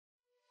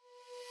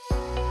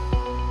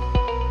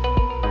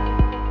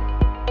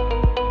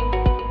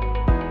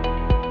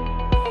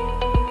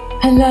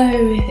Hello,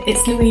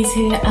 it's Louise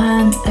here,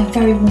 and a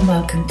very warm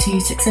welcome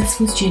to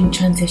Successful Student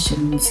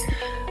Transitions,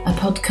 a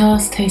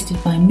podcast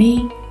hosted by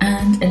me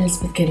and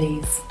Elizabeth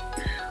Gillies.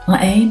 Our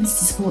aim is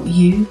to support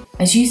you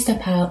as you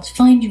step out,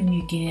 find your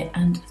new gear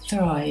and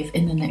thrive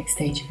in the next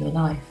stage of your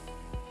life.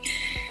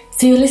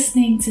 So you're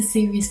listening to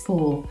Series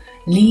 4,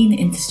 Lean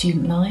into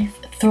Student Life,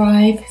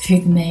 Thrive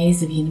Through the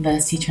Maze of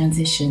University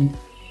Transition.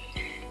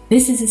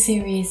 This is a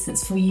series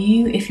that's for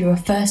you if you're a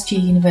first-year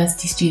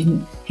university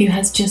student who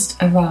has just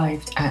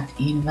arrived at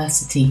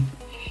university.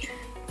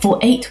 For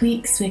 8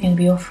 weeks, we're going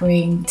to be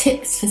offering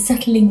tips for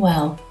settling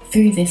well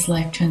through this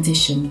life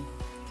transition.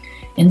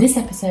 In this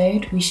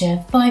episode, we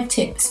share 5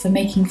 tips for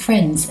making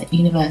friends at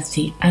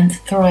university and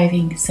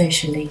thriving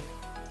socially.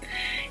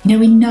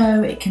 We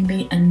know it can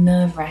be a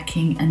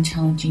nerve-wracking and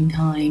challenging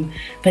time,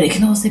 but it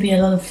can also be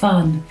a lot of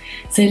fun.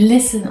 So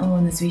listen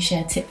on as we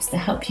share tips to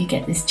help you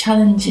get this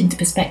challenge into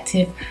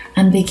perspective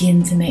and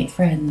begin to make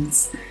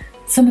friends,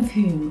 some of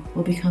whom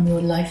will become your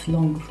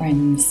lifelong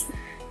friends.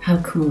 How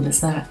cool is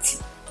that?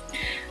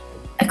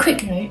 A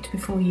quick note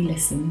before you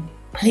listen.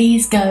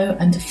 Please go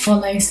and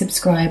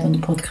subscribe on the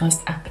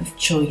podcast app of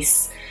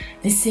choice.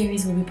 This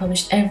series will be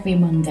published every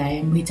Monday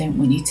and we don't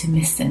want you to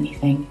miss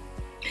anything.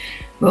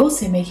 We're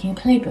also making a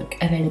playbook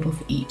available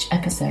for each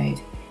episode.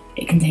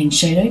 It contains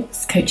show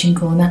notes, coaching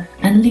corner,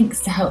 and links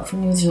to helpful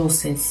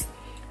resources.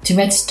 To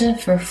register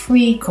for a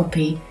free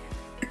copy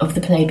of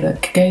the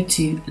playbook, go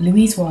to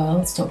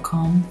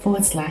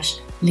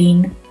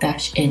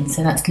louisewiles.com/lean-in.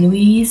 So that's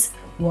Louise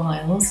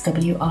Wiles,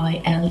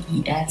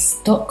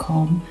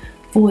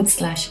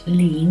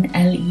 WILES.com/lean,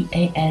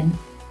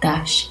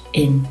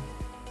 LEAN-in.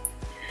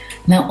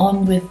 Now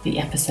on with the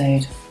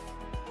episode.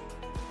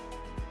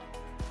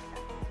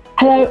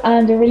 Hello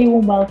and a really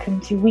warm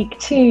welcome to week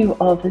 2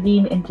 of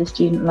Lean into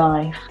Student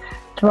Life,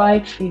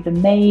 Thrive Through the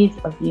Maze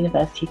of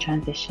University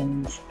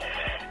Transitions.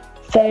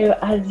 So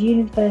as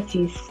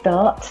universities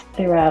start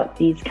throughout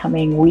these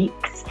coming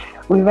weeks,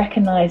 we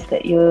recognise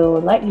that you're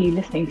likely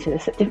listening to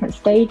this at different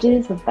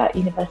stages of that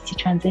university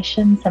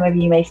transition. Some of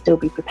you may still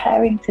be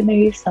preparing to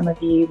move, some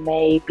of you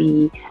may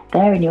be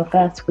there in your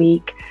first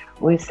week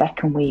or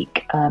second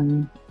week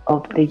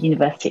of the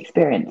university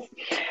experience.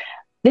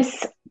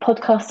 This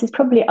podcast is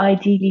probably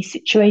ideally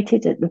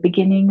situated at the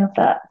beginning of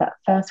that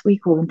first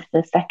week or into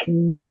the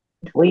second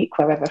week,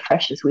 wherever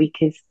Freshers Week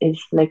is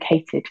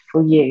located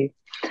for you.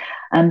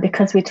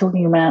 Because we're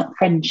talking about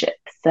friendships,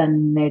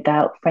 and no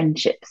doubt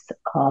friendships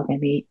are going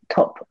to be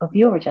top of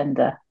your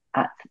agenda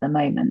at the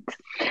moment.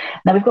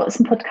 Now, we've got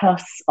some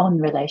podcasts on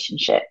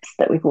relationships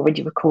that we've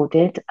already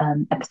recorded,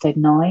 episode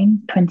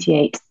 9,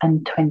 28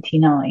 and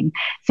 29.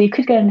 So you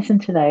could go and listen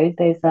to those.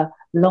 Those are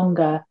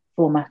longer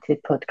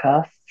formatted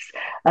podcasts.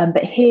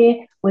 But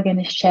here we're going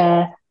to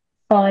share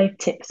 5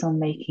 tips on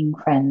making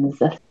friends.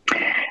 So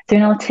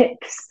in our 5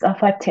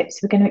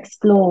 tips, we're going to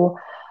explore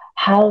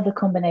how the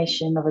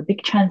combination of a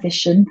big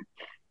transition,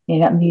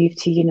 that move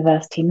to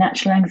university,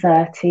 natural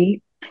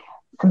anxiety,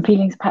 some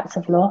feelings perhaps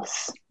of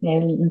loss,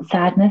 and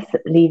sadness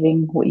at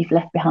leaving what you've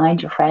left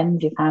behind, your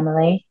friends, your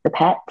family, the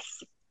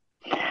pets,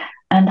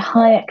 and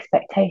high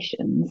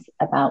expectations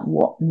about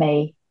what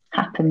may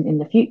happen in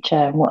the future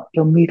and what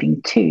you're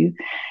moving to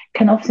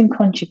can often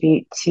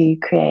contribute to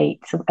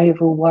create some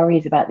overall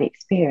worries about the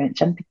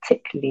experience and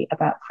particularly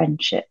about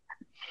friendship.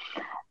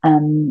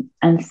 And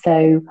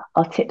so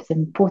our tips,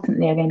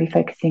 importantly, are going to be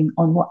focusing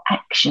on what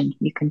action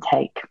you can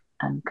take,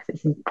 because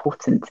it's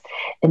important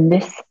in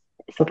this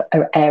sort of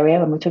area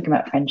when we're talking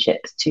about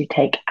friendships to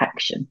take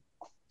action.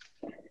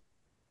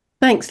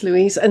 Thanks,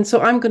 Louise. And so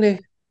I'm going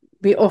to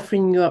be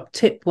offering you up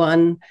tip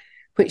 1,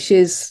 which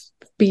is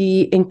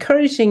be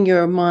encouraging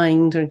your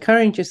mind or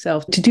encourage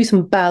yourself to do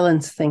some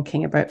balanced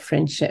thinking about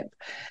friendship.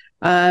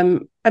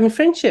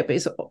 Friendship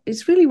is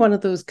really one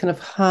of those kind of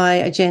high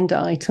agenda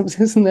items,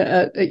 isn't it,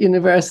 at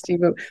university?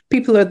 But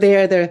people are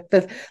there.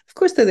 Of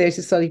course they're there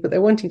to study, but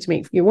you're wanting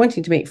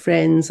to make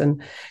friends,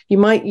 and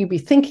you be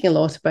thinking a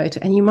lot about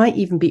it, and you might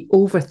even be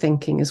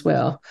overthinking as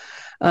well.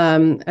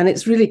 And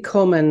it's really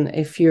common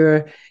if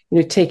you're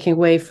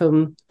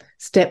taking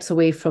steps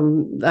away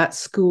from that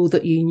school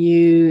that you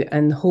knew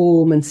and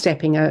home and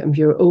stepping out of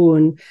your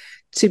own,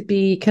 to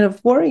be kind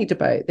of worried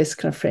about this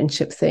kind of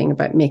friendship thing,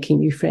 about making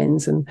new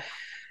friends. And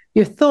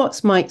your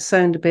thoughts might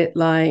sound a bit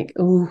like,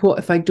 oh, what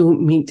if I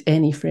don't meet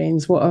any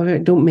friends? What if I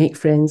don't make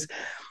friends?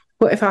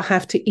 What if I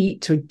have to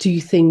eat or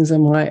do things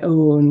on my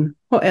own?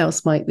 What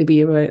else might there be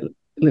about,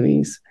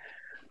 Louise?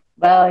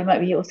 Well, you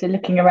might be also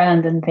looking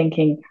around and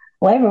thinking,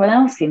 well, everyone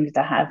else seems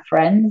to have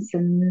friends,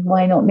 and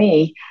why not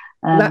me?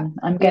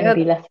 I'm going to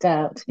be left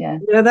out. Yeah,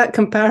 that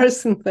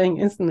comparison thing,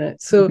 isn't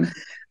it? So,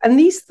 And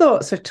these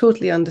thoughts are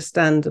totally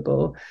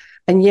understandable.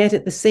 And yet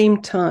at the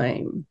same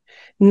time,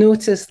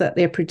 notice that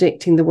they're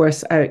predicting the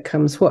worst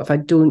outcomes. What if I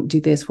don't do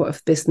this? What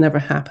if this never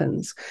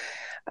happens?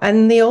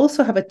 And they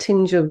also have a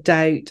tinge of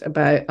doubt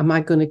about, am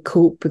I going to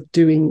cope with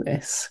doing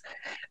this?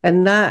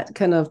 And that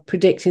kind of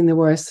predicting the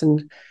worst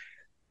and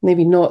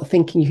maybe not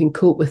thinking you can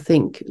cope with,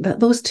 think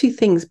that those two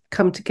things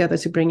come together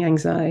to bring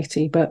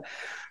anxiety. But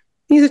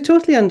These are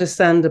totally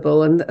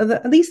understandable. And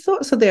these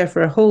thoughts are there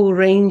for a whole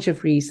range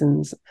of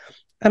reasons.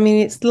 I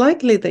mean, it's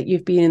likely that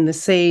you've been in the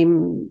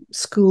same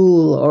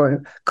school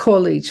or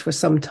college for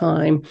some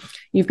time.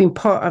 You've been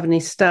part of an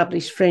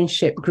established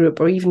friendship group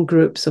or even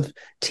groups of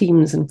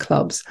teams and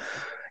clubs.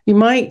 You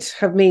might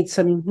have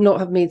not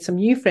have made some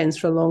new friends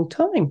for a long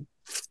time.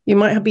 You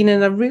might have been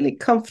in a really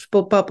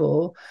comfortable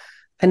bubble,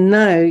 and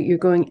now you're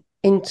going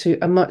into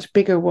a much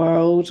bigger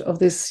world of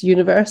this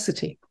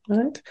university,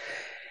 right?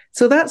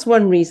 So that's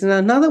one reason.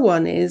 Another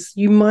one is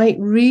you might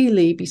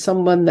really be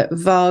someone that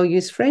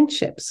values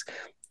friendships,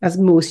 as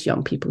most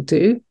young people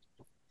do.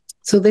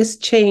 So this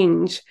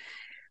change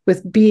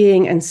with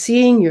being and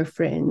seeing your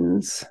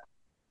friends,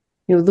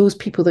 those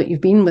people that you've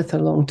been with a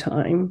long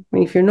time, I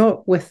mean, if you're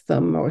not with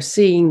them or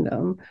seeing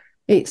them,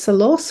 it's a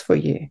loss for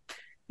you.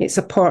 It's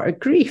a part of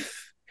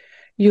grief.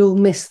 You'll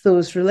miss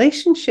those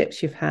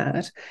relationships you've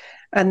had.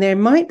 And there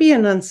might be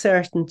an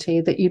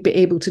uncertainty that you'd be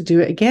able to do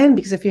it again,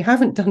 because if you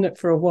haven't done it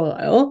for a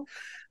while,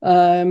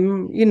 there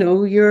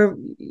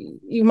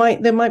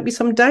might be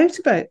some doubt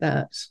about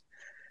that.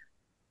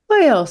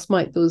 Why else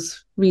might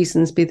those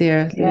reasons be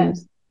there,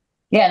 Louise?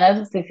 Yeah, and I was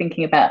also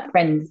thinking about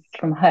friends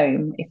from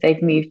home. If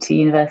they've moved to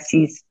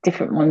universities,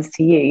 different ones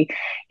to you,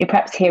 you're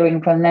perhaps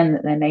hearing from them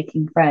that they're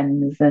making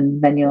friends,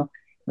 and then you're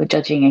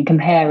judging and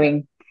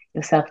comparing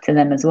yourself to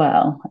them as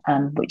well,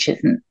 which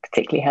isn't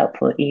particularly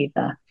helpful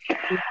either.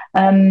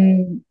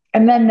 And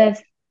then there's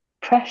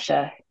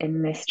pressure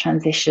in this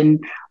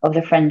transition of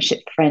the friendship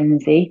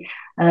frenzy.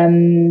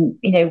 I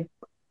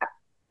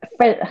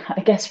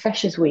guess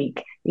Freshers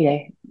Week,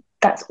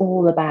 that's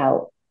all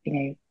about,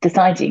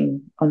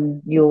 deciding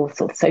on your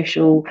sort of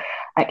social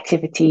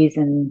activities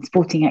and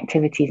sporting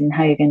activities and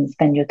how you're going to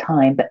spend your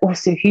time, but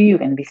also who you're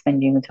going to be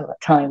spending your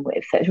time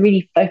with. So it's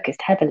really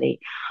focused heavily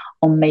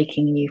on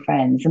making new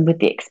friends, and with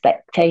the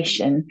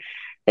expectation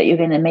that you're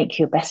going to make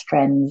your best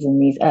friends in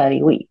these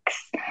early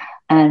weeks.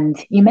 And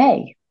you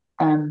may,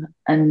 and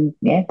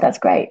that's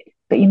great,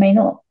 but you may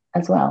not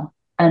as well.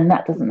 And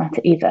that doesn't matter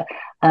either.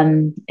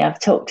 I've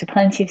talked to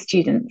plenty of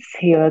students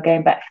who are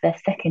going back for their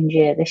second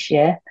year this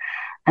year,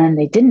 and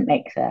they didn't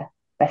make their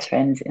best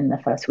friends in the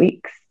first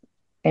weeks.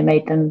 They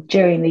made them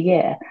during the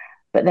year,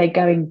 but they're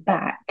going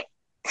back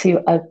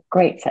to a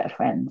great set of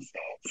friends.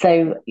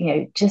 So,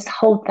 just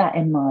hold that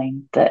in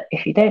mind, that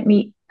if you don't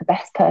meet the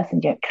best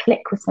person, you don't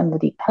click with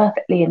somebody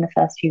perfectly in the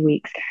first few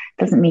weeks,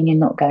 doesn't mean you're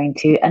not going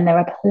to. And there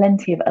are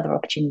plenty of other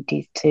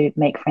opportunities to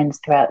make friends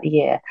throughout the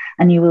year,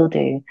 and you will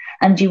do.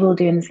 And you will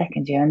do in the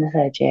second year and the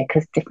third year,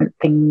 because different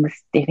things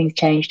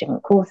change,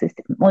 different courses,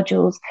 different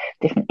modules,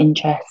 different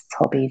interests,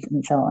 hobbies,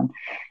 and so on.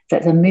 So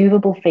it's a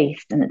movable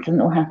feast, and it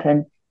doesn't all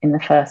happen in the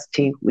first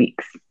 2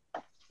 weeks.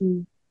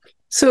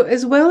 So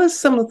as well as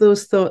some of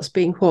those thoughts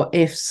being what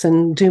ifs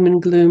and doom and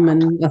gloom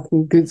and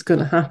nothing good's going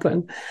to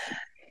happen,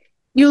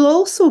 you'll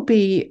also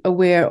be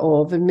aware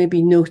of and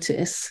maybe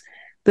notice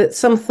that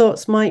some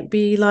thoughts might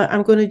be like,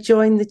 I'm going to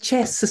join the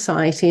chess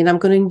society and I'm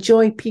going to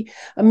enjoy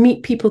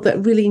meet people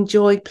that really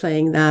enjoy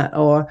playing that,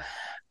 or,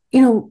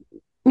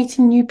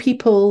 meeting new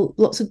people,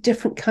 lots of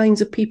different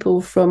kinds of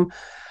people from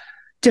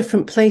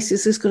different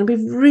places is going to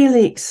be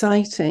really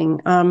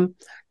exciting.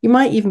 You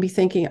might even be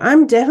thinking,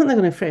 I'm definitely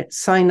going to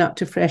sign up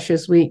to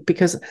Freshers Week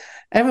because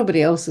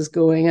everybody else is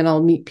going and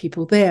I'll meet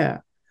people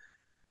there.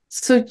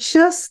 So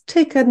just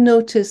take a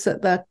notice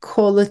at the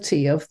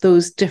quality of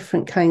those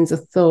different kinds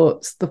of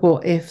thoughts, the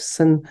what ifs,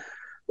 and,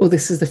 oh,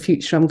 this is the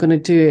future, I'm going to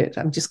do it.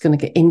 I'm just going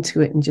to get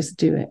into it and just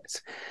do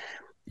it.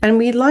 And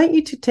we'd like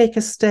you to take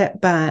a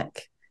step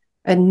back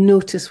and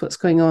notice what's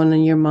going on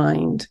in your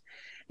mind.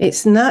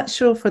 It's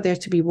natural for there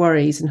to be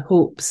worries and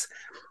hopes,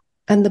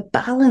 and the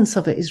balance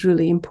of it is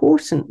really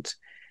important.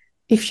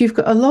 If you've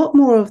got a lot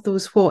more of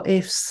those what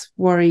ifs,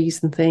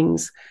 worries and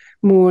things,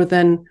 more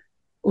than,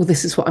 oh,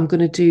 this is what I'm going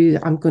to do,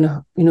 I'm going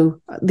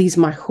to, these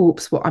are my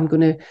hopes, I'm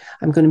going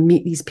to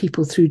meet these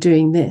people through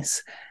doing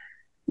this.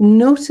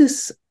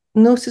 Notice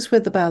where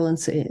the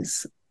balance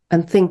is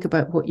and think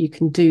about what you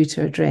can do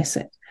to address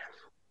it.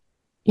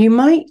 You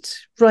might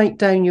write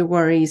down your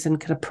worries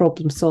and kind of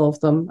problem solve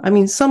them. I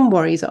mean, some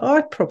worries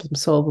are problem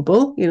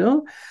solvable,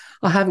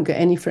 I haven't got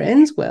any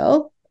friends.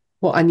 Well,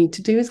 what I need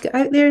to do is get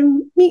out there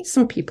and meet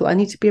some people. I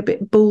need to be a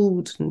bit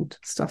bold and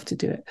stuff to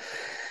do it.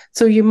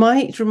 So you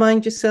might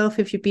remind yourself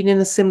if you've been in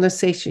a similar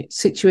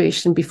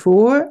situation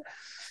before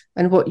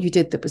and what you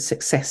did that was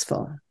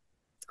successful.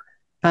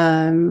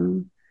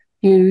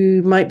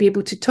 You might be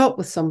able to talk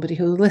with somebody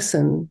who'll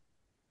listen.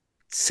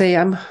 Say,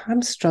 I'm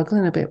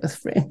struggling a bit with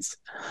friends.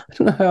 I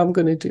don't know how I'm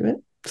going to do it.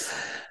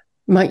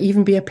 Might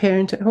even be a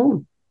parent at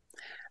home.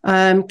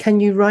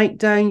 Can you write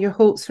down your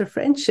hopes for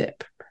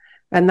friendship?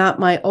 And that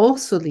might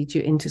also lead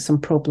you into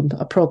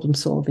a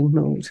problem-solving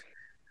mode.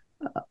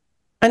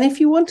 And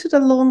if you wanted a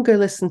longer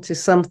listen to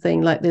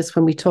something like this,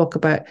 when we talk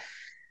about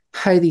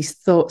how these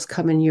thoughts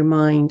come in your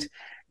mind,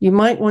 you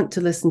might want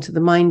to listen to the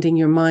Minding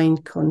Your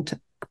Mind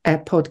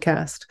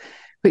podcast,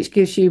 which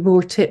gives you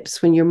more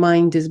tips when your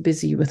mind is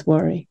busy with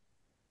worry.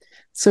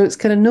 So it's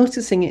kind of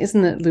noticing it,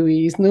 isn't it,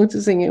 Louise?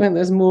 Noticing it when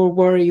there's more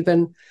worry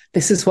than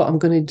this is what I'm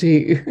going to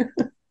do.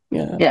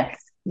 Yeah. Yes,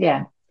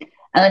 yeah.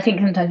 And I think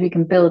sometimes we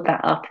can build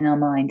that up in our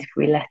mind if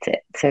we let it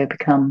to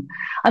become.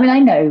 I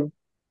mean,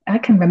 I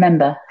can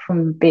remember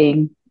from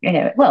being,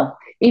 well,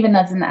 even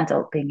as an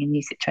adult being in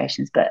new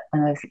situations, but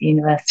when I was at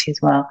university as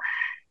well,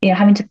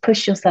 having to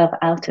push yourself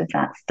out of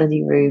that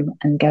study room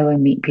and go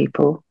and meet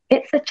people.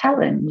 It's a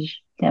challenge.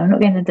 I'm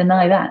not going to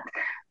deny that,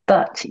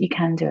 but you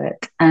can do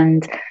it.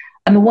 And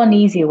the one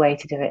easier way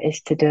to do it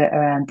is to do it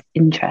around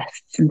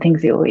interests and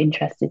things that you're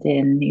interested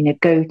in.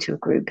 Go to a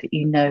group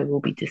that will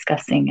be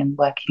discussing and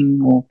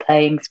working or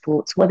playing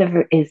sports,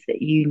 whatever it is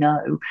that you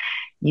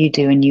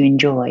do and you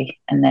enjoy.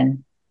 And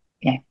then,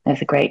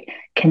 there's a great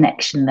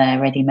connection there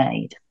ready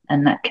made,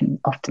 and that can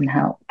often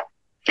help.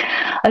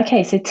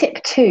 Okay, so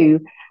tip 2,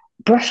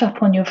 brush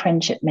up on your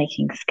friendship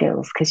making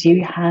skills, because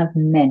you have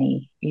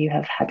many. You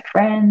have had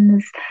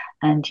friends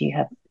and you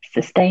have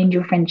sustained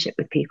your friendship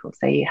with people,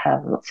 so you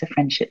have lots of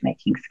friendship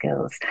making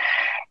skills.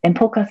 In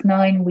podcast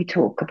 9, we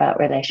talk about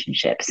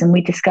relationships, and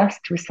we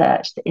discussed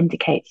research that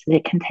indicates that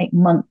it can take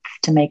months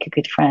to make a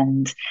good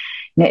friend.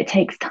 It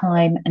takes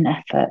time and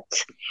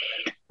effort.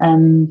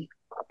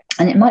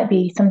 And it might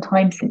be some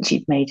time since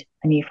you've made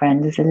a new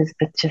friend, as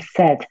Elizabeth just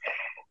said.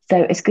 So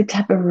it's good to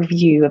have a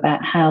review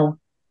about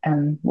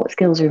what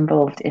skills are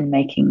involved in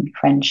making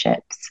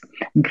friendships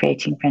and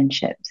creating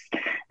friendships.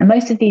 And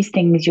most of these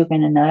things you're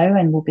going to know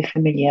and will be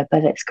familiar,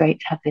 but it's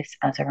great to have this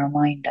as a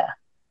reminder.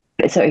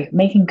 So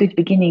making good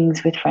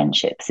beginnings with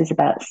friendships is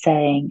about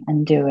saying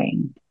and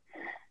doing.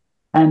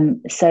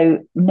 So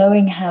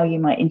knowing how you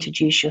might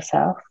introduce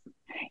yourself,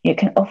 it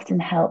can often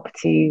help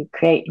to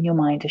create in your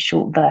mind a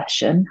short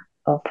version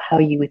of how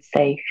you would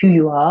say who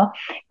you are,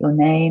 your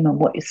name, and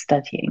what you're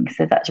studying.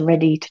 So that's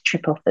ready to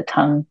trip off the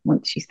tongue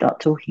once you start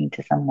talking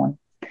to someone.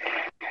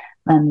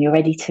 You're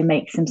ready to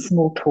make some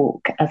small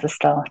talk as a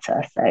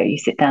starter. So you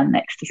sit down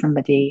next to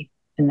somebody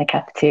in the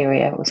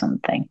cafeteria or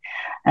something,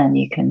 and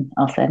you can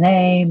ask their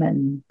name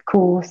and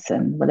course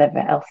and whatever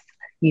else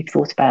you've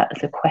thought about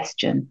as a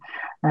question.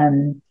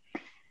 You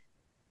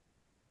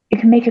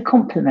can make a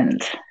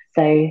compliment.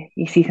 So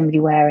you see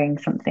somebody wearing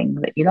something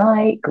that you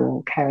like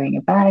or carrying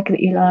a bag that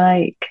you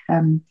like.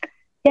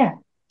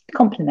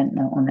 Compliment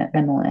them on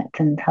it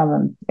and tell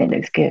them it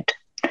looks good.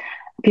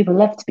 People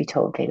love to be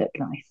told they look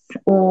nice.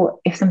 Or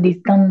if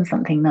somebody's done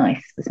something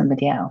nice for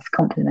somebody else,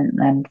 compliment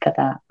them for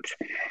that.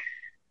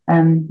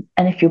 And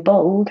if you're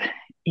bold,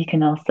 you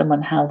can ask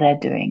someone how they're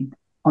doing,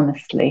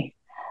 honestly.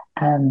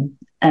 And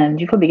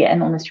you probably get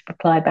an honest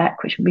reply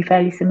back, which will be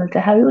fairly similar to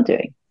how you're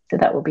doing. So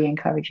that will be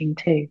encouraging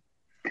too.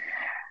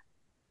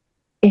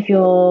 If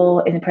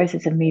you're in the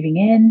process of moving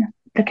in,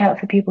 look out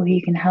for people who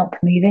you can help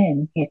move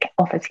in.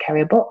 Offer to carry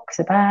a box,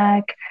 a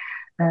bag,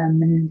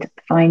 and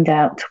find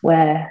out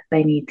where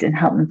they need and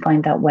help them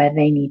find out where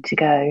they need to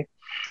go.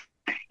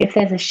 If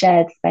there's a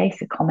shared space,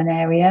 a common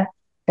area,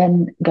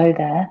 then go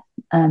there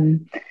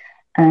and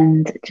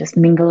just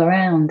mingle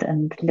around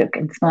and look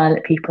and smile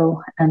at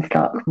people and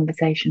start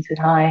conversations with,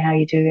 hi, how are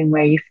you doing?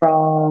 Where are you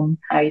from?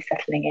 How are you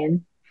settling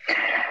in?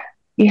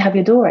 You have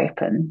your door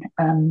open,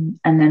 and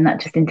then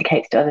that just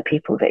indicates to other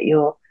people that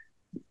you're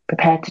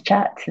prepared to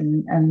chat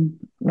and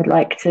would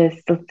like to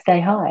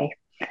say hi.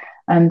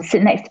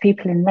 Sit next to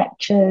people in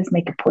lectures,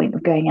 make a point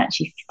of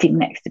actually sitting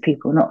next to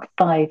people, not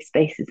 5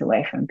 spaces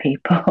away from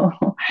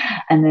people,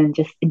 and then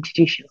just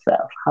introduce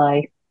yourself,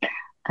 hi,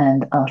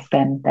 and ask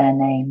them their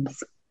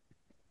names.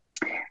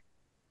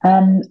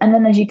 And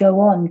then as you go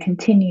on,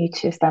 continue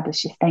to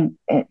establish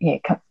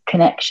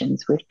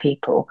connections with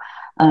people.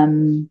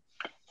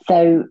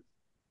 So,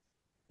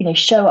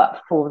 show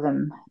up for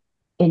them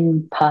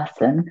in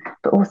person,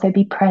 but also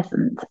be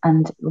present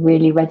and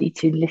really ready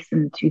to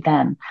listen to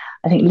them.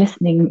 I think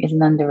listening is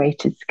an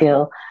underrated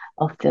skill.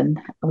 Often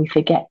we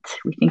forget,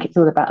 we think it's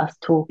all about us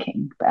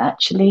talking, but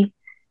actually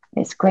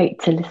it's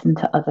great to listen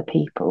to other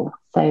people.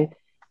 So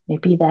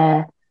be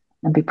there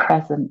and be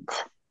present,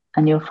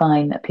 and you'll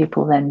find that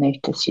people then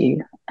notice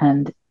you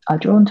and are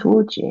drawn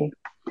towards you.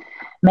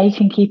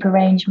 Make and keep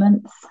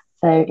arrangements.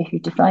 So if you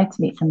decide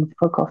to meet someone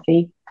for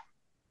coffee,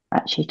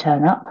 actually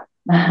turn up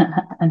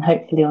and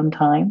hopefully on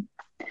time,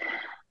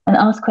 and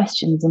ask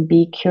questions and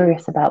be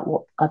curious about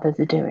what others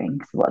are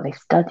doing. So what are they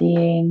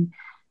studying?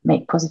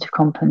 Make positive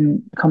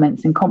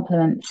comments and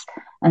compliments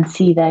and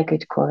see their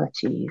good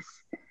qualities.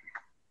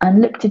 And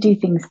look to do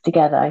things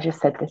together. I just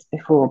said this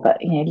before,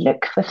 but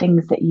look for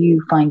things that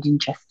you find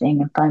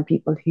interesting and find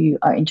people who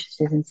are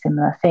interested in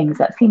similar things.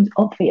 That seems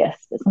obvious,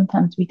 but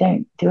sometimes we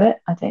don't do it.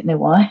 I don't know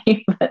why,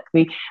 but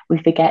we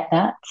forget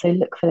that. So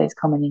look for those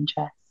common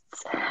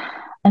interests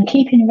and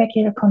keep in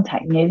regular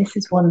contact. This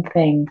is one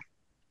thing.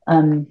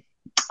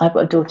 I've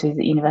got a daughter who's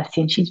at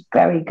university, and she's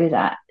very good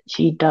at.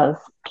 She does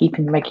keep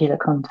in regular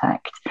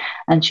contact,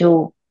 and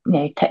she'll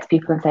text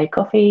people and say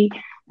coffee,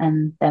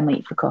 and then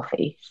meet for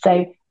coffee.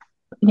 So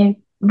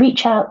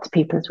reach out to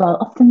people as well.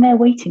 Often they're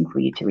waiting for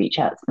you to reach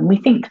out to them. We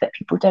think that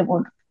people don't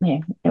want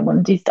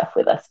to do stuff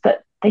with us,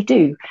 but they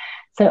do.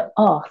 So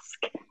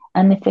ask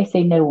And if they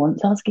say no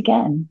once, ask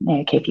again.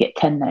 Okay, if you get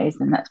 10 no's,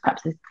 then that's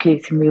perhaps a clue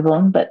to move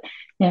on, but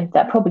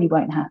that probably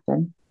won't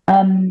happen.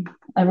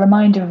 A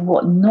reminder of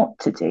what not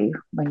to do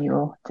when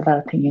you're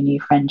developing your new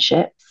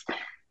friendships.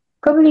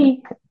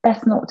 Probably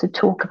best not to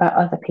talk about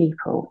other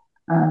people,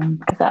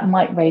 because that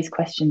might raise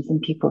questions in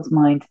people's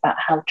minds about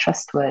how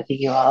trustworthy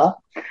you are.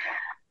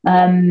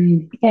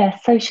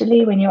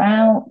 Socially, when you're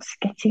out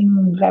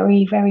getting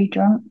very, very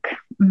drunk,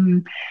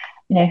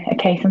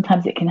 okay,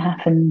 sometimes it can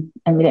happen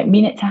and we don't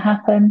mean it to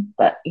happen,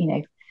 but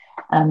the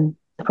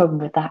problem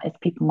with that is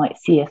people might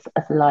see us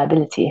as a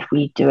liability if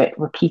we do it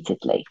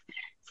repeatedly.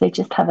 So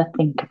just have a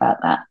think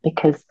about that,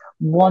 because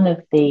one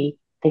of the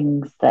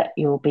things that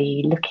you'll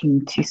be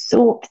looking to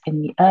sort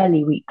in the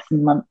early weeks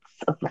and months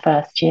of the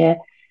first year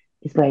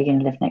is where you're going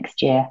to live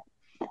next year.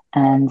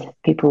 And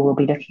people will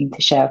be looking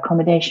to share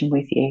accommodation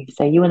with you.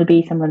 So you want to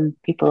be someone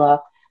people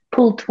are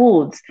pulled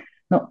towards,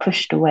 not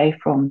pushed away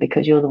from,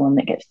 because you're the one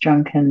that gets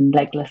drunk and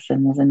legless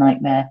and there's a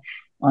nightmare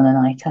on a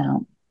night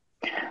out.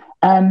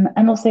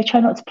 And also try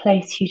not to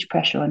place huge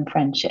pressure on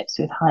friendships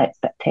with high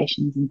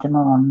expectations and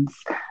demands.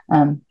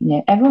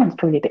 Everyone's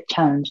probably a bit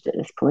challenged at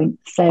this point.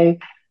 So,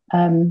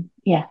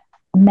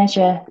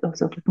 measure or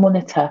sort of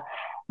monitor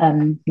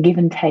give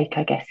and take,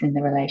 I guess, in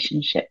the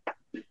relationship,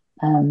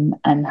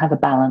 and have a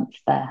balance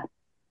there.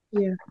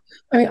 Yeah.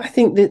 I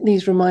think that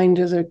these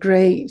reminders are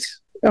great,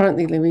 aren't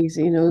they, Louise?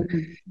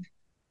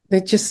 They're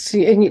just,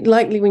 and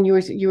likely when you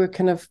were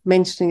kind of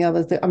mentioning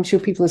others, that I'm sure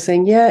people are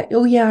saying, yeah,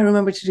 oh yeah, I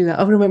remember to do that.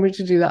 I remember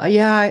to do that.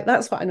 Yeah,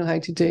 that's what I know how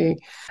to do.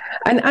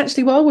 And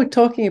actually, while we're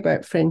talking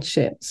about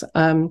friendships,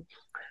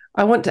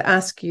 I want to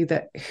ask you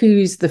that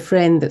who's the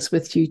friend that's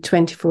with you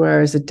 24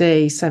 hours a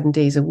day, 7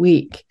 days a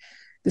week?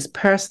 This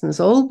person is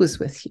always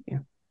with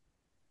you.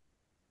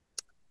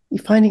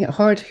 You're finding it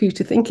hard who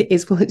to think it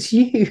is. Well, it's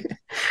you.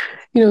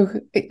 We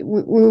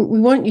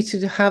want you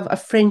to have a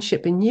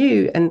friendship in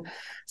you. And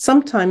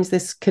sometimes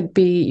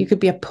you could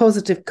be a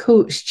positive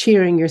coach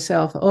cheering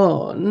yourself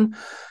on,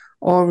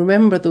 or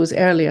remember those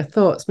earlier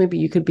thoughts. Maybe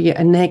you could be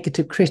a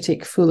negative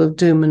critic full of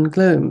doom and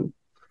gloom.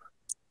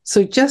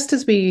 So just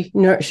as we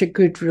nurture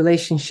good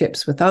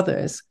relationships with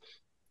others,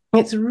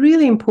 it's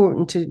really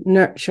important to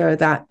nurture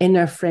that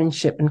inner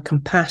friendship and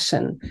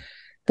compassion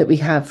that we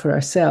have for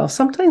ourselves.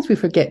 Sometimes we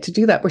forget to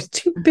do that. We're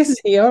too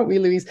busy, aren't we,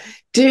 Louise,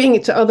 doing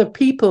it to other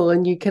people,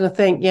 and you kind of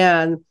think,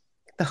 and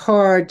the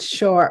hard,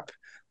 sharp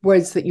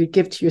words that you'd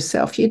give to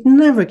yourself, you'd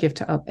never give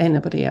to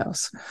anybody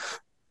else.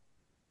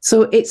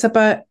 So it's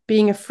about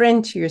being a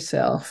friend to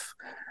yourself,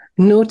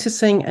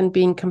 noticing and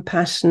being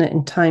compassionate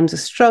in times of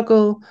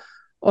struggle,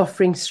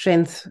 offering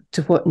strength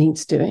to what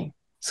needs doing.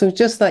 So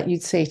just like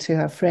you'd say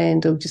to a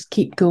friend, oh, just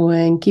keep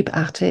going, keep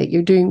at it,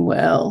 you're doing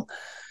well.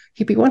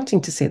 You'd be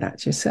wanting to say that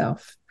to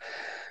yourself.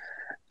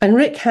 And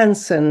Rick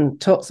Hansen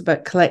talks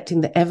about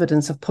collecting the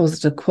evidence of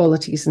positive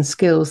qualities and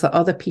skills that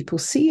other people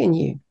see in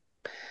you.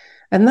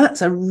 And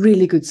that's a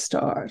really good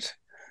start.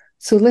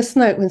 So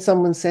listen out when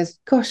someone says,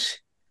 gosh,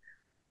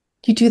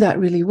 you do that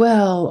really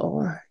well,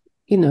 or,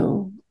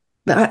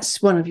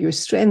 that's one of your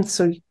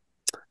strengths, or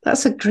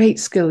that's a great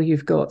skill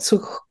you've got.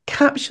 So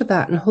capture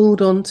that and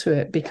hold on to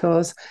it,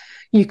 because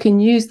you can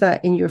use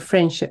that in your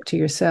friendship to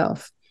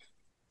yourself.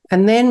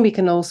 And then we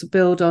can also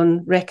build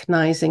on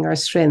recognizing our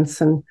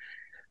strengths and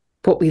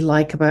what we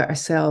like about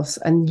ourselves,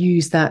 and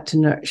use that to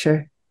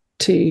nurture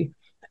too.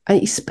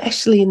 And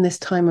especially in this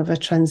time of a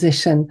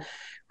transition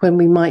when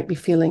we might be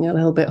feeling a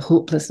little bit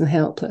hopeless and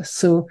helpless.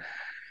 So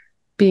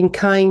being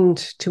kind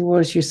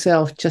towards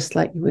yourself, just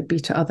like you would be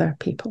to other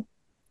people.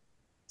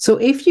 So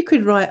if you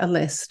could write a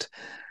list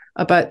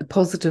about the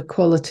positive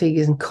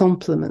qualities and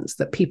compliments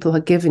that people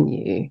have given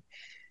you,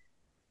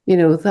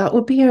 that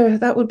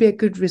would be a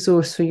good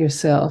resource for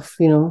yourself.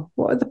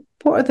 What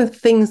are the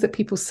things that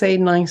people say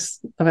nice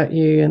about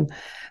you? And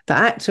the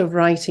act of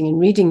writing and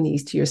reading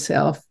these to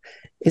yourself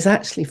is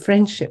actually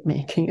friendship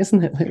making,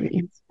 isn't it,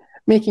 Louise?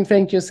 Making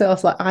friends with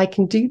yourself, like, I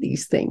can do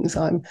these things.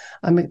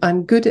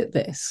 I'm good at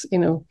this,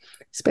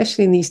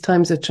 especially in these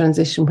times of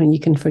transition when you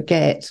can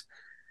forget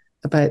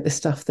about the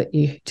stuff that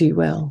you do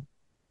well.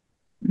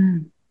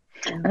 And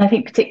I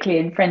think particularly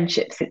in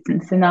friendships, it's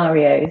in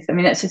scenarios. I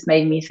mean, that's just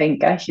made me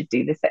think I should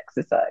do this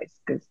exercise,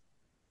 because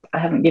I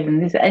haven't given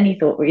this any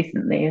thought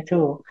recently at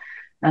all.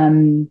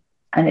 And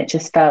it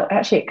just felt,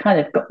 actually, it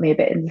kind of got me a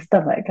bit in the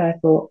stomach. I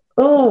thought,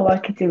 I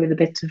could do with a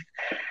bit of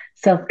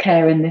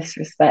self-care in this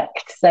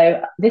respect.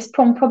 So this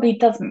prompt probably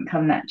doesn't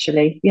come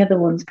naturally. The other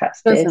ones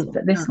perhaps did,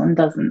 but this one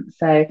doesn't.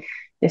 So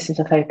this is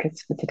a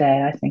focus for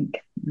today, I think.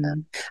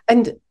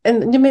 And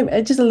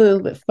maybe just a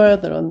little bit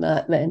further on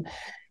that then,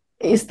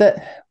 is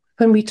that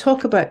when we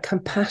talk about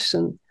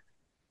compassion,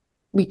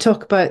 we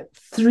talk about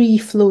 3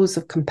 flows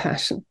of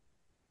compassion.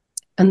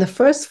 And the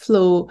first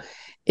flow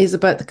is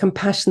about the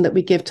compassion that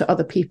we give to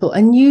other people.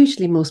 And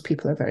usually most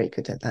people are very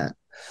good at that.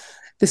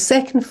 The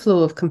second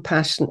flow of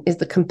compassion is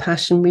the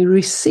compassion we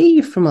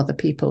receive from other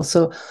people.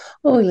 So,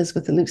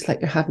 Elizabeth, it looks like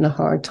you're having a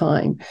hard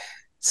time.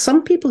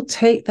 Some people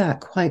take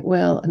that quite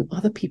well and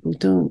other people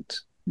don't.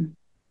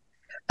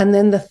 And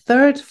then the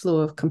third flow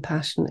of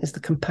compassion is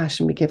the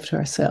compassion we give to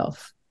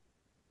ourselves.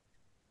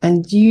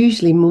 And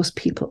usually most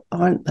people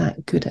aren't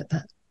that good at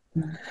that.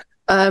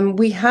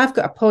 We have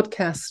got a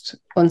podcast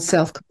on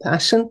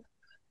self-compassion,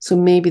 so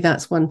maybe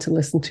that's one to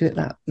listen to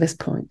at this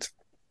point.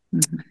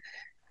 Mm-hmm.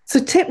 So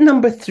tip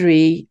number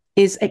 3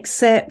 is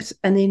accept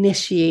and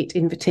initiate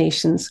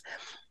invitations.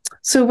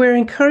 So we're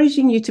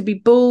encouraging you to be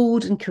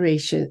bold and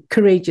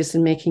courageous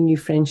in making new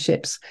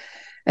friendships.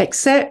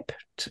 Accept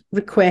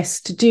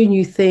requests to do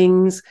new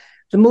things.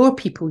 The more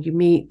people you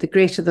meet, the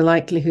greater the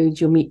likelihood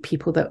you'll meet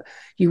people that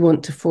you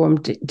want to form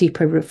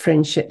deeper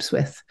friendships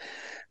with.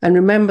 And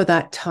remember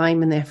that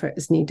time and effort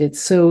is needed.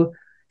 So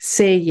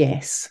say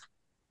yes.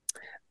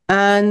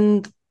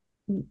 And,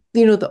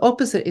 the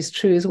opposite is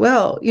true as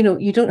well.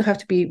 You don't have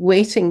to be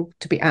waiting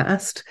to be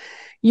asked.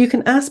 You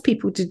can ask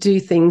people to do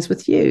things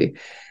with you.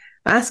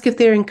 Ask if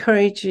they're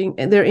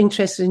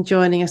interested in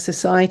joining a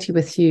society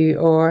with you,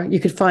 or you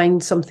could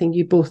find something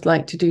you both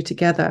like to do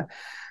together.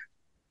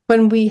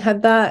 When we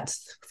had that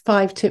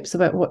 5 tips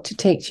about what to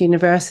take to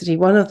university,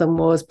 one of them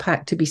was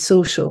pack to be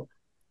social.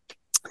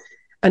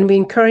 And we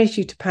encourage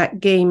you to pack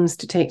games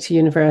to take to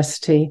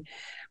university.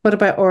 What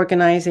about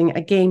organising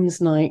a games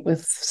night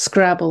with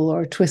Scrabble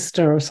or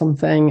Twister or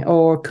something,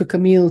 or cook a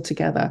meal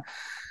together?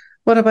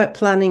 What about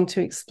planning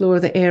to explore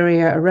the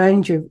area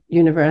around your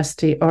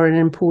university or an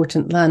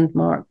important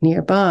landmark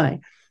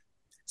nearby?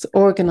 So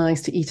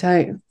organise to eat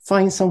out.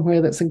 Find somewhere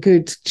that's a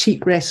good,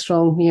 cheap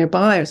restaurant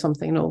nearby or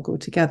something, and all go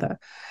together.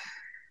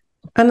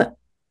 And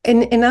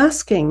in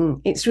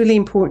asking, it's really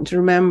important to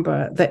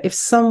remember that if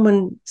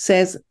someone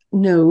says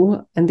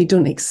no and they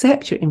don't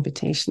accept your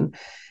invitation,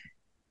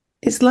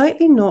 it's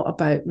likely not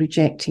about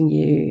rejecting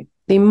you.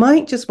 They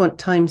might just want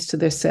times to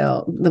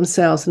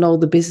themselves and all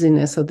the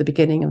busyness of the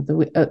beginning of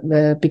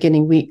the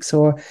beginning weeks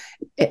or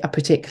a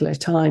particular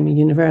time in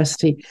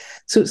university.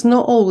 So it's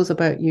not always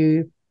about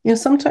you.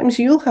 Sometimes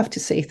you'll have to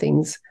say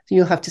things.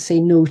 You'll have to say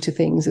no to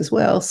things as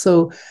well.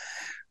 So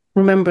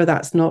remember,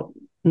 that's not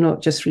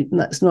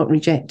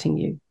rejecting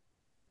you.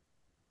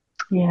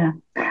 Yeah,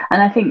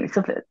 and I think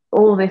sort of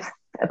all this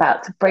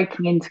about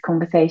breaking into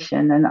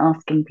conversation and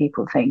asking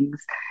people things.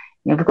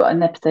 We've got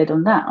an episode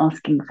on that,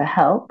 asking for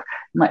help,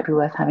 might be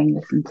worth having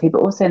listened to.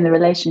 But also in the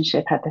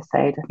relationship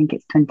episode, I think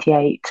it's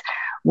 28,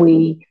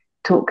 we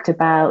talked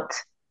about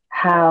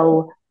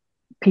how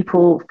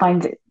people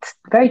find it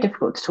very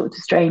difficult to talk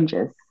to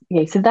strangers.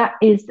 So that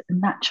is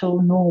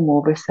natural,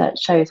 normal. Research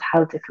shows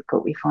how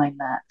difficult we find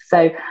that. So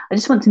I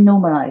just want to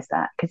normalize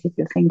that, because if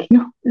you're thinking,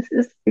 oh, this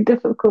is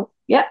difficult,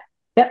 yeah,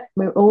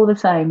 we're all the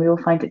same. We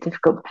all find it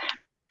difficult.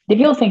 If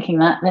you're thinking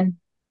that, then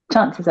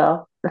chances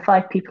are the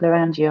 5 people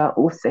around you are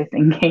also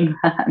thinking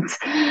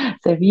that.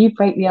 So if you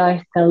break the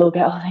ice, they'll all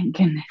go, oh, thank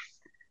goodness.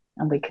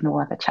 And we can all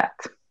have a chat.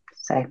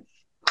 So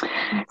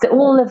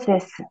all of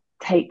this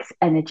takes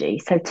energy.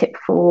 So tip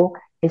 4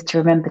 is to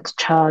remember to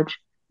charge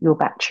your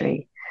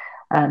battery.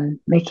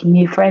 Making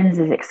new friends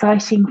is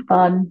exciting,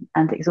 fun,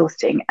 and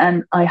exhausting.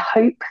 And I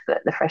hope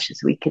that the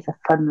Freshers Week is a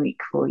fun week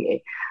for you.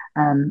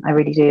 I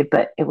really do,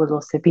 but it will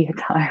also be a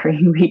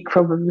tiring week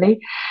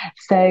probably.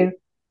 So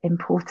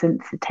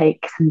important to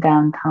take some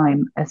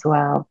downtime as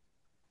well.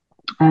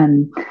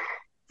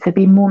 So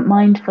be more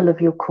mindful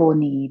of your core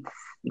needs.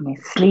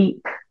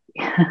 Sleep.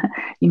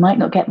 You might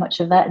not get much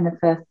of that in the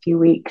first few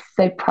weeks,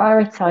 so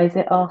prioritize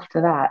it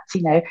after that.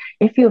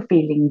 If you're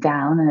feeling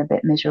down and a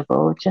bit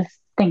miserable, just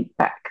think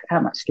back, how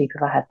much sleep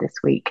have I had this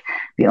week?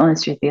 Be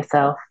honest with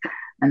yourself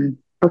and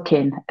book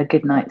in a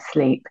good night's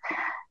sleep.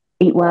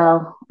 Eat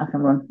well.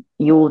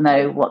 You all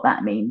know what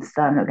that means,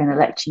 so I'm not going to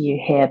lecture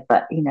you here,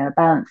 but a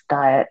balanced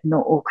diet,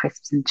 not all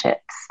crisps and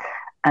chips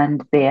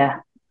and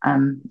beer,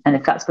 and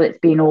if that's what it's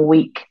been all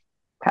week,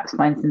 perhaps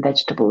find some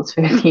vegetables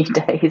for a few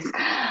days.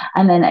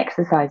 And then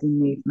exercise and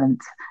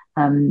movement.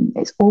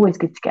 It's always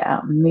good to get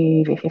out and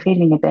move. If you're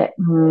feeling a bit,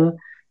 go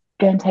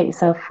and take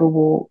yourself for a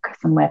walk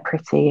somewhere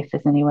pretty, if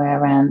there's anywhere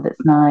around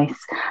that's nice.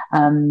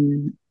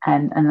 And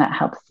that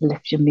helps to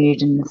lift your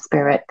mood and the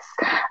spirits.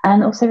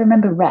 And also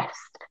remember rest.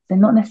 So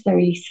not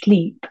necessarily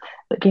sleep,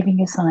 but giving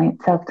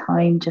yourself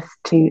time just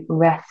to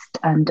rest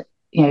and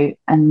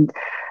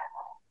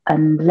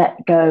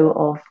let go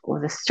of all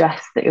the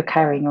stress that you're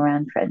carrying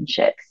around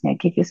friendships.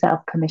 Give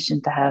yourself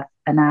permission to have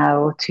an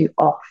hour or 2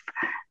 off,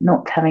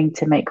 not having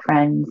to make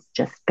friends,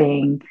 just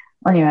being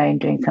on your own,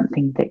 doing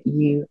something that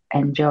you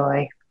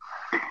enjoy.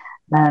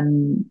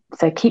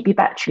 So keep your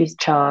batteries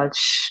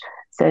charged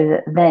so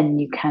that then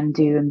you can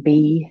do and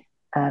be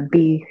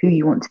who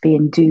you want to be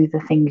and do the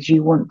things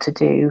you want to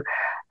do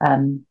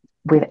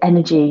with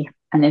energy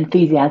and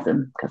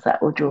enthusiasm, because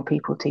that will draw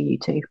people to you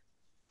too.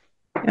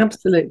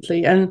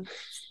 Absolutely. And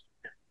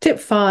tip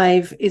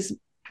 5 is,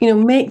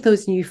 make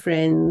those new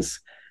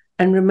friends,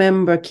 and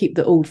remember, keep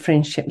the old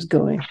friendships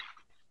going.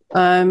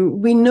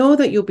 We know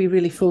that you'll be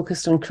really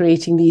focused on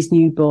creating these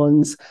new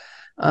bonds.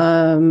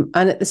 And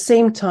at the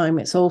same time,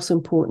 it's also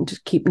important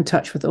to keep in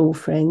touch with old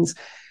friends,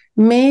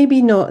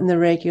 maybe not in the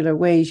regular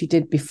ways you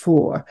did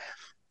before.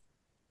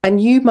 And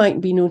you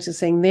might be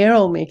noticing they're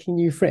all making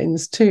new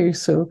friends too.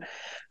 So,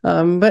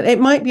 but it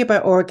might be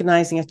about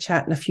organising a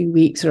chat in a few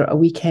weeks or a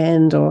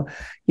weekend, or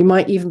you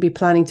might even be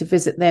planning to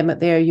visit them at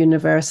their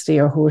university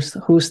or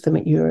host them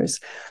at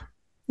yours.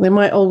 There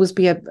might always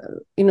be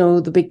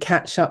the big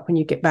catch up when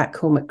you get back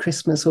home at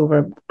Christmas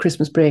over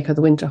Christmas break or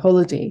the winter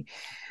holiday.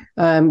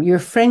 Your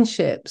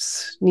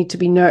friendships need to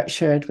be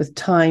nurtured with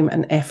time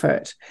and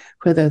effort,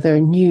 whether they're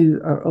new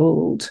or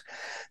old.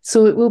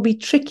 So it will be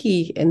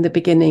tricky in the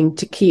beginning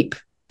to keep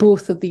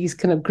both of these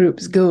kind of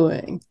groups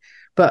going,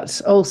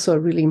 but also a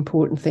really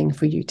important thing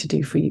for you to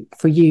do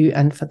for you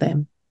and for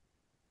them.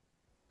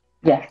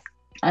 Yes,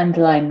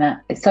 underline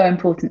that. It's so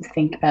important to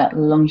think about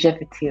the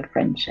longevity of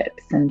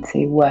friendships and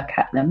to work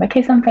at them.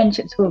 Okay, some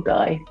friendships will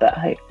die, but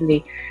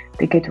hopefully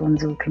the good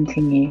ones will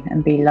continue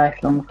and be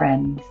lifelong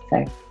friends.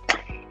 So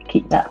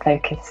keep that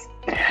focus.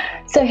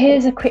 So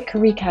here's a quick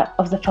recap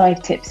of the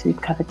 5 tips we've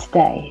covered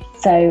today.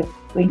 So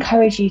we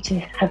encourage you to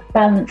have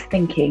balanced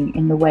thinking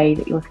in the way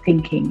that you're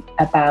thinking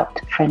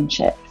about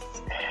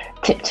friendships.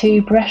 Tip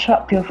 2, brush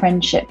up your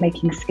friendship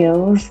making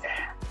skills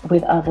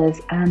with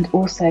others and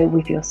also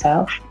with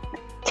yourself.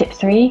 Tip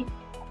 3,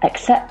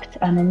 accept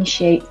and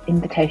initiate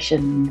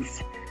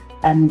invitations,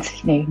 and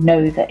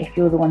know that if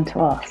you're the one to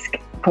ask,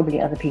 probably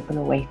other people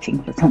are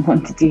waiting for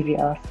someone to do the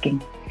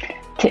asking.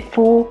 Tip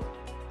 4,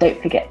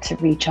 don't forget to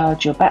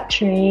recharge your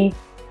battery.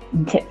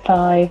 And tip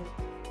 5,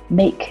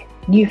 make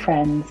new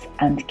friends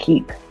and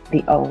keep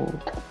the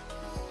old.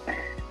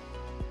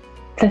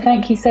 So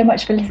thank you so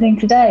much for listening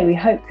today. We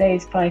hope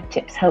those 5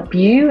 tips help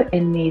you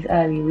in these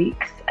early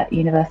weeks at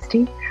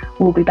university.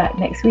 We'll be back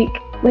next week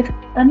with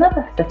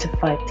another set of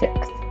 5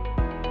 tips.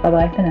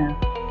 Bye-bye for now.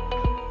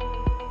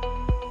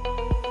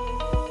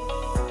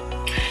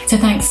 So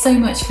thanks so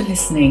much for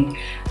listening.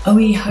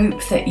 We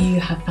hope that you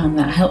have found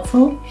that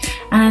helpful.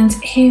 And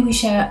here we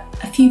share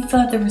a few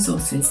further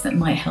resources that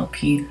might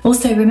help you.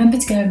 Also, remember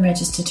to go and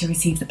register to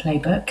receive the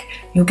playbook.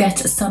 You'll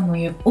get a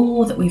summary of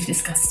all that we've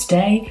discussed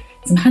today,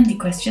 some handy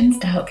questions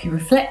to help you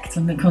reflect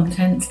on the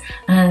content,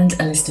 and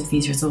a list of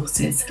these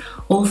resources,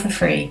 all for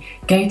free.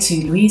 Go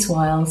to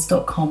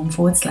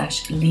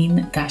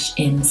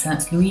louisewiles.com/lean-in. So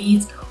that's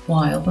Louise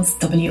Wiles,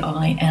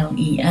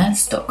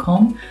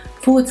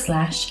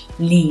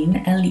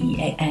 WILES.com/lean,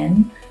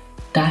 LEAN-in.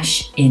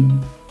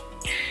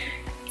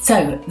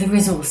 So the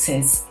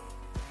resources.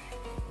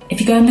 If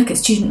you go and look at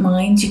Student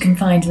Mind, you can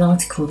find an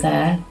article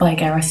there by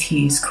Gareth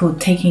Hughes called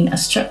Taking a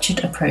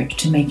Structured Approach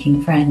to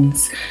Making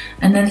Friends.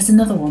 And then there's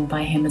another one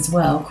by him as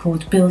well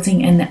called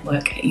Building a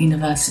Network at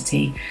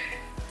University.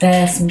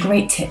 There are some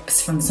great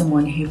tips from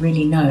someone who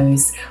really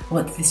knows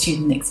what the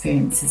student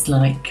experience is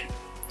like.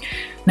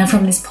 Now,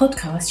 from this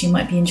podcast, you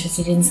might be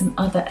interested in some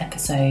other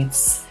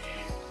episodes.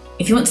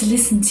 If you want to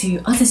listen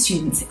to other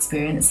students'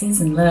 experiences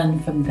and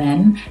learn from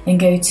them, then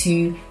go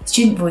to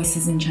Student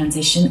Voices in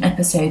Transition,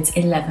 episodes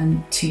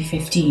 11 to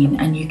 15,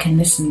 and you can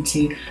listen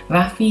to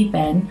Rafi,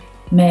 Ben,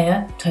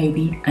 Maya,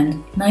 Toby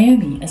and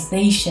Naomi as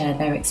they share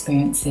their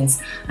experiences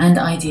and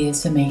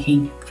ideas for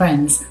making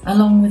friends,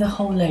 along with a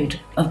whole load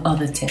of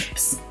other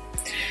tips.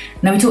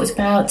 Now, we talked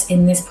about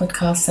in this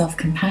podcast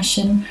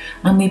self-compassion,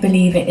 and we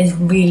believe it is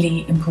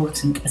really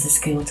important as a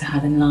skill to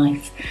have in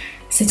life.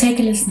 So take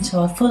a listen to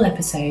our full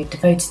episode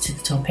devoted to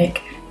the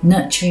topic,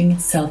 Nurturing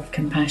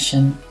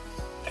Self-Compassion.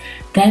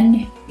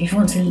 Then, if you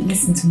want to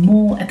listen to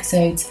more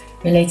episodes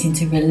relating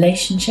to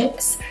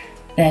relationships,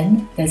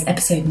 then there's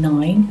episode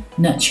 9,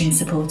 Nurturing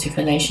Supportive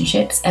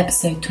Relationships,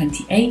 episode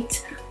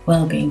 28,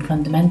 Wellbeing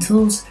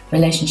Fundamentals,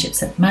 Relationships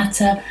That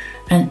Matter,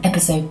 and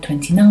episode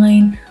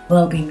 29,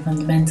 Wellbeing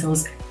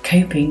Fundamentals,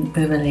 Coping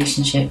with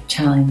Relationship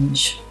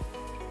Challenge.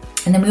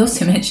 And then we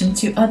also mentioned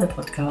 2 other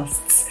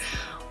podcasts,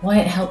 Why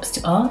It Helps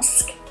to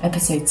Ask,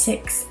 episode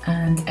 6,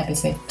 and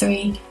episode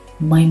 3,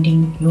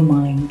 Minding Your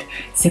Mind.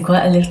 So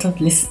quite a little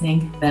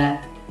listening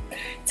there.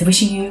 So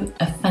wishing you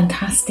a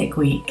fantastic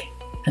week,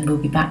 and we'll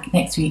be back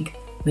next week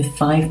with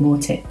 5 more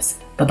tips.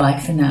 Bye-bye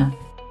for now.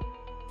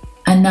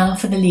 And now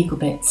for the legal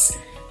bits.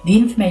 The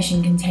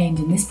information contained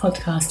in this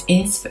podcast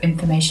is for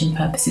information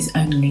purposes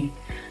only.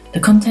 The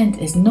content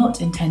is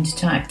not intended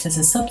to act as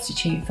a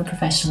substitute for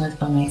professional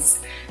advice.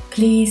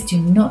 Please do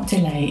not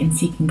delay in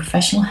seeking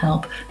professional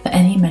help for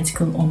any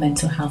medical or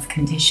mental health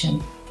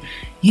condition.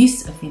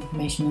 Use of the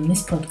information on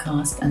this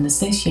podcast and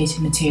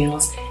associated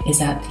materials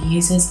is at the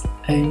user's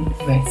own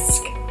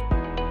risk.